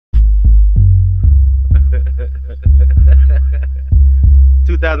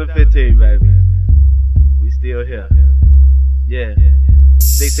2015, baby. We still here. Yeah.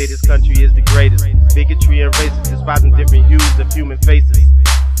 They say this country is the greatest. Bigotry and racism, despising different hues of human faces.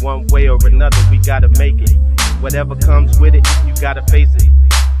 One way or another, we gotta make it. Whatever comes with it, you gotta face it.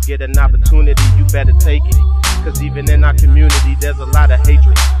 Get an opportunity, you better take it. Cause even in our community, there's a lot of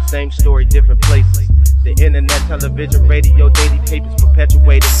hatred. Same story, different places. The internet, television, radio, daily papers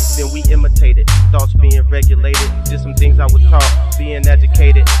perpetuated. Then we imitated. Thoughts being regulated. Just some things I was taught. Being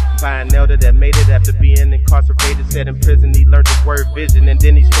educated by an elder that made it after being incarcerated. Said in prison he learned the word vision. And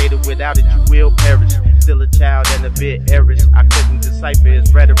then he stated without it you will perish. Still a child and a bit airish. I couldn't decipher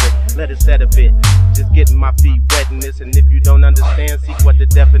his rhetoric. Let it set a bit. Just getting my feet wet in this. And if you don't understand, seek what the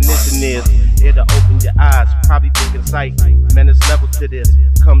definition is. It'll open your eyes. Probably thinking sight. Man, there's levels to this.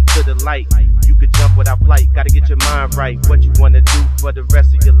 Come to the light. You could jump without flight. Gotta get your mind right. What you wanna do for the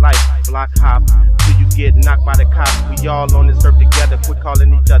rest of your life. Block hop till you get knocked by the cops. We all on this earth together. Quit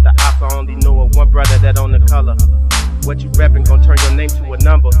calling each other ops. I only know of one brother that own the color. What you reppin' gon' turn your name to a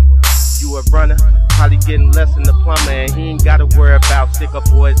number. You a runner, probably getting less than the plumber. And he ain't gotta worry about sticker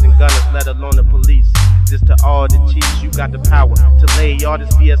boys and gunners, let alone the police. Just to all the chiefs, you got the power to lay all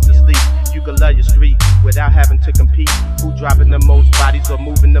this BS to sleep. You can love your street without having to compete. Who dropping the most bodies or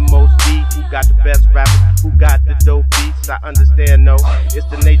moving the most beat? Who got the best rappers? Who got the dope beats? I understand, no, it's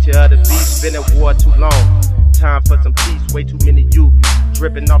the nature of the beast. Been at war too long. Time for some peace. Way too many youth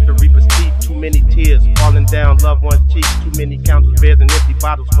dripping off the reaper's teeth. Too many tears falling down loved ones' cheeks. Too many council bears and empty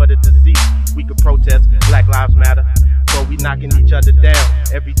bottles for the deceased. We could protest, Black Lives Matter, but we knocking each other down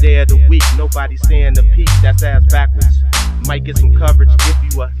every day of the week. Nobody saying the peace, that's ass backwards. Might get some coverage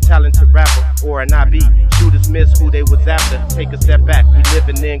if you a talented rapper or an IB. Shooters miss who they was after. Take a step back, we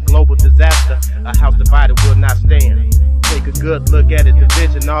living in global disaster. A house divided will not stand. Take a good look at it,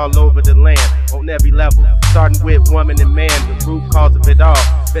 division all over the land, on every level. Starting with woman and man, the root cause of it all.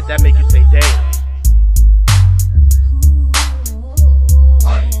 Bet that make you say, damn.